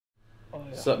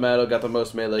Sup, Matto got the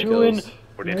most melee Doing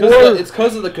kills. It's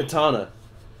because of the katana.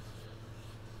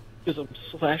 Because I'm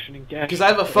slashing and gashing. Because I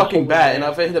have a fucking bat, and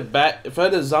if I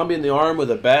hit a zombie in the arm with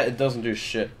a bat, it doesn't do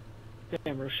shit.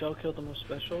 Damn, Rochelle killed the most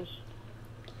specials.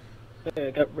 Hey,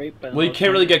 I got raped by the Well, you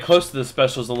can't really get close to the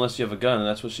specials unless you have a gun, and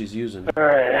that's what she's using.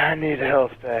 Alright, I need a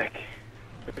health pack.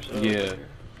 Yeah.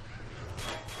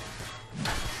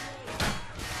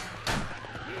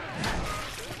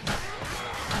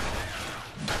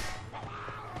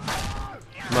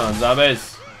 Come on,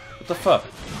 zombies! What the fuck?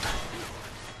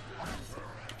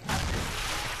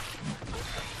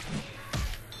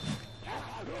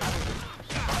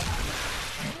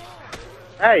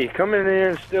 Hey, come in here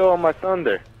and steal all my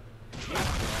thunder.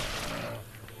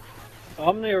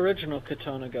 I'm the original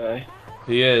katana guy.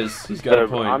 He is. He's got a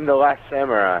point. I'm the last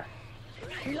samurai.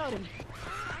 I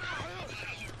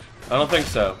don't think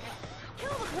so.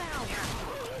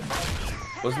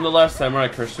 Wasn't the last samurai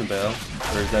Christian Bale?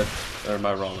 Or is that... Or am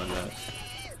I wrong on that?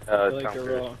 It's Tom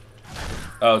Cruise.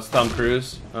 Oh, it's Tom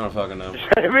Cruise? I don't fucking know.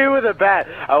 Hit me with a bat.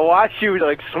 I watched you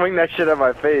like swing that shit at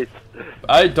my face.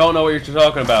 I don't know what you're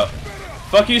talking about.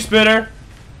 Fuck you, Spitter!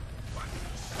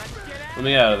 Let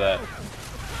me out of that.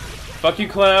 Fuck you,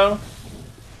 clown!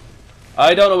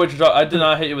 I don't know what you're talking. I did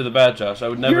not hit you with a bat, Josh. I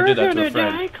would never do that to a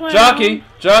friend. Jockey!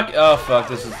 Jockey! Oh fuck,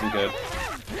 this isn't good.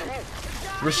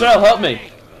 Rochelle, help me!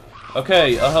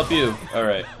 Okay, I'll help you.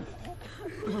 Alright.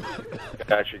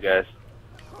 Got you guys.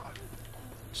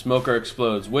 Smoker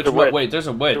explodes. Wait, there's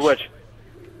a witch. The witch.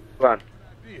 Come on.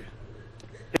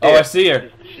 Oh, I see her.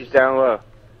 She's down low.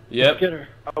 Yep. Get her.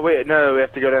 Oh wait, no, we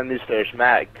have to go down these stairs.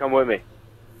 Matt, come with me.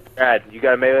 Brad, you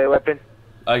got a melee weapon?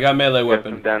 I got melee Come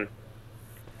weapon. down.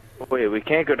 Wait, we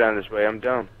can't go down this way. I'm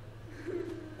dumb.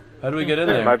 How do we get in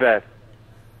there? My bad.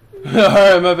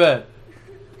 Alright, my bad.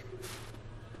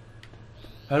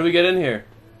 How do we get in here?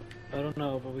 I don't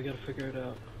know, but we gotta figure it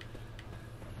out.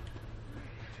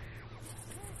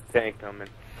 Tank coming.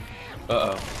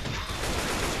 Uh-oh.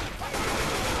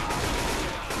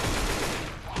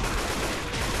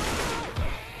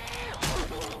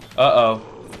 Uh-oh.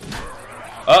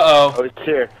 Uh-oh. Oh, it's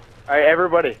here. Alright,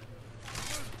 everybody.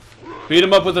 Beat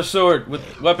him up with a sword,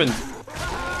 with weapons.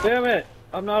 Damn it!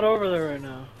 I'm not over there right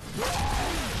now.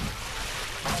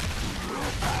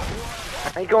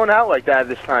 I ain't going out like that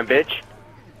this time, bitch.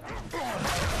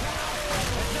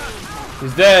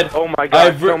 He's dead. Oh my god, I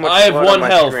have blood one on my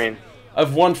health. screen. I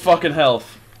have one fucking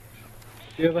health.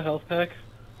 Do you have a health pack?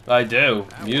 I do.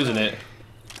 I'm using it.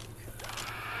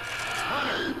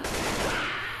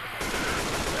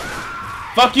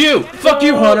 Fuck you! Fuck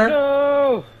you, Hunter!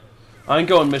 No! I ain't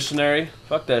going missionary.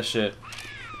 Fuck that shit.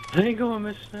 I ain't going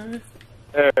missionary.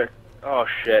 There. Oh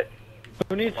shit.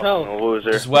 Who needs I'm help? a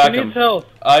loser. Just whack Who him. needs health?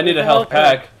 I need a health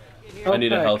pack. Health I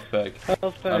need a pack. health pack.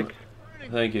 Health pack.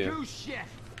 Thank you.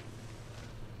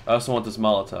 I also want this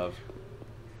Molotov.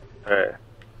 Alright.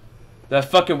 That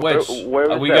fucking witch. Where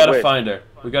was We that gotta witch? find her.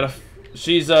 We gotta.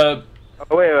 She's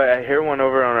Oh wait, I hear one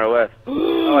over on our left.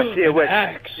 Oh, I see a witch.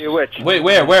 Axe. I see a witch. Wait,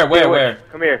 where?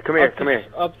 Come here, come here, Up come the- here.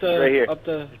 Up the. Right here. Up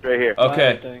the. Right here.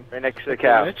 Okay. thing. Right next to the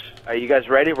cow. Witch? Are you guys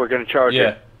ready? We're gonna charge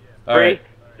Yeah. her. Alright.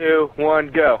 3, 2,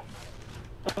 1, go.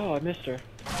 Oh, I missed her.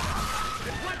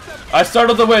 I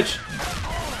startled the witch.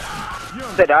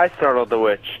 Said I startled the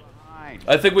witch.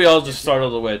 I think we all just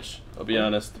startled the witch. I'll be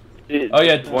honest. Oh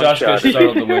yeah, One Josh shot. just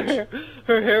startled the witch.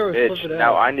 Her hair was Bitch, flipping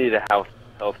now out. I need a health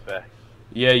back.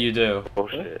 Yeah, you do.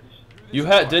 Bullshit. You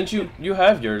had, didn't you? You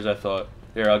have yours, I thought.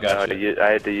 Here, I got you.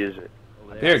 I had to use it.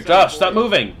 Here, Josh, stop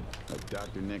moving.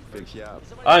 Dr. Nick picks you up.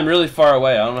 I'm really far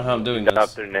away. I don't know how I'm doing this.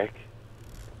 Dr. Nick.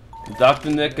 Dr.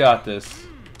 Nick got this.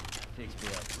 Picks me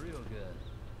up real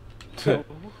good.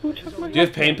 Who took my Do you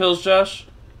have pain pills, Josh?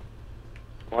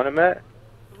 Want it, Matt?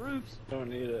 Don't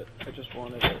need it. I just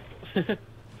wanted it.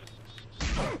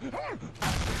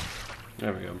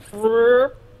 There we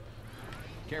go.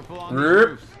 Careful on the Rrrp.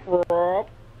 roofs.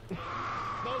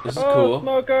 This is Oh, cool.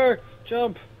 smoker!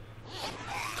 Jump!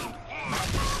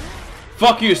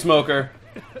 Fuck you, smoker.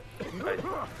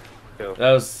 Kill.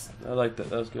 I like that.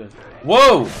 That was good.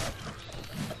 Whoa!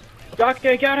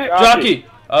 Jockey, got it! Jockey!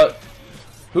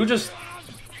 Who just...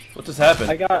 What just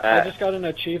happened? I just got an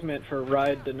achievement for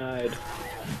ride denied.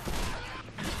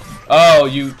 Oh,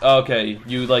 you... Okay.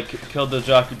 You, like, killed the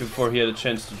jockey before he had a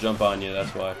chance to jump on you.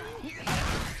 That's why.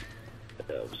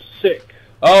 That was sick.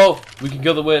 Oh! We can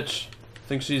kill the witch. I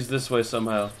think she's this way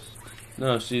somehow.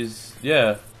 No, she's...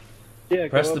 Yeah. Yeah,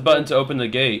 Press go the up button there. to open the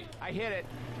gate. I hit it.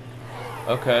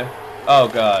 Okay. Oh,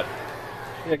 God.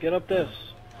 Yeah, get up this.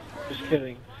 Just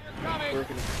kidding. We're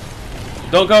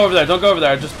gonna Don't go over there. Don't go over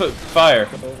there. I just put fire.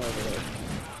 go over there.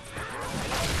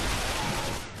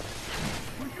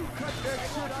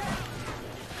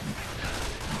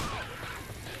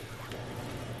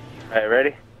 Alright,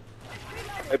 ready?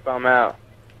 Pipe bomb out.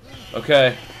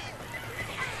 Okay.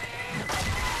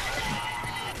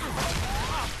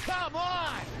 Come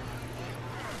on!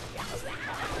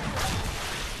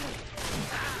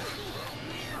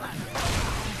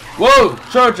 Whoa!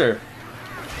 Charger!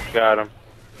 Got him.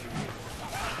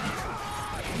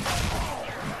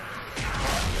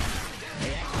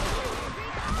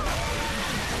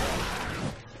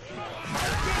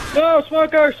 No,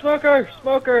 smoker, smoker,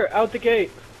 smoker, out the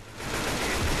gate.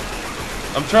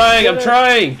 I'm trying, I'm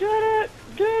trying! Get it,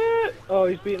 get it. Oh,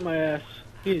 he's beating my ass.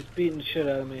 He's beating the shit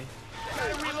out of me.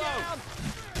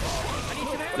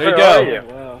 There you Where are go. you?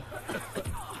 Wow.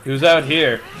 He was out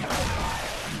here.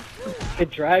 It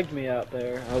dragged me out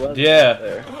there. I wasn't Yeah. out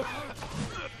there.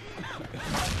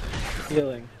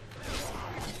 Healing.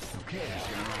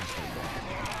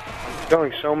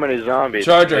 Killing so many zombies.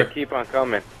 Charger. They keep on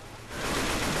coming.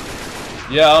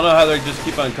 Yeah, I don't know how they just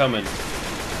keep on coming.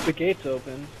 The gate's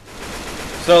open.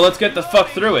 So let's get the fuck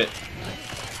through it.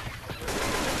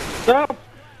 Stop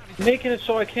making it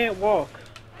so I can't walk.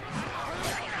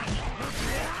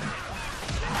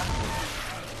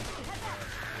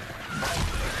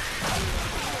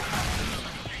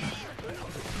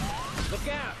 Look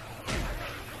out!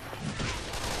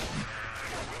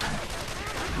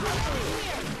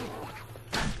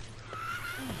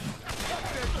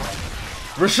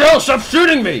 Rochelle, stop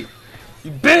shooting me!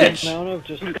 You bitch! Amount of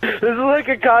just This is like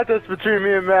a contest between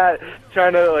me and Matt,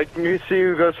 trying to like see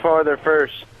who goes farther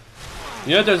first.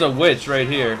 You know what, there's a witch right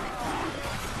here.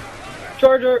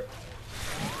 charger.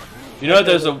 You know what,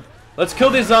 there's a... Let's kill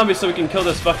these zombies so we can kill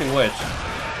this fucking witch.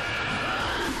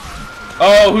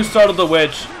 Oh, who startled the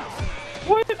witch?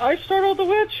 What? I startled the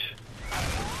witch.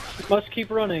 Must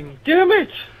keep running. Damn it!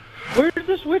 Where did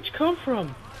this witch come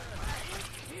from?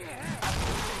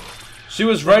 She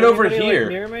was right over Anybody, here.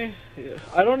 Like, near me? Yeah.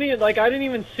 I don't even I didn't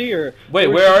even see her. Wait, There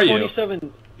was where are you?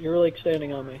 27. You're like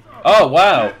standing on me. Oh,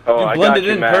 wow. Oh, You I blended got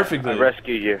you, in Matt. perfectly. I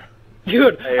rescued you.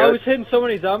 Dude, Hey, I was hitting so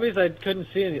many zombies I couldn't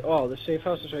see any. Oh, the safe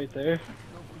house is right there.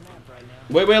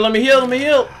 Wait, let me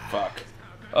heal, Fuck.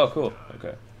 Oh, cool.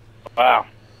 Okay. Wow.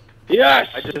 Yes.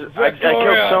 I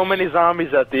killed so many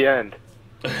zombies at the end.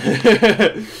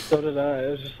 So did I.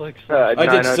 It was just like. I did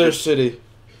 900 so shitty.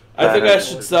 I think I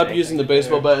should stop using the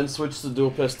baseball bat and switch to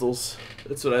dual pistols.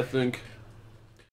 That's what I think.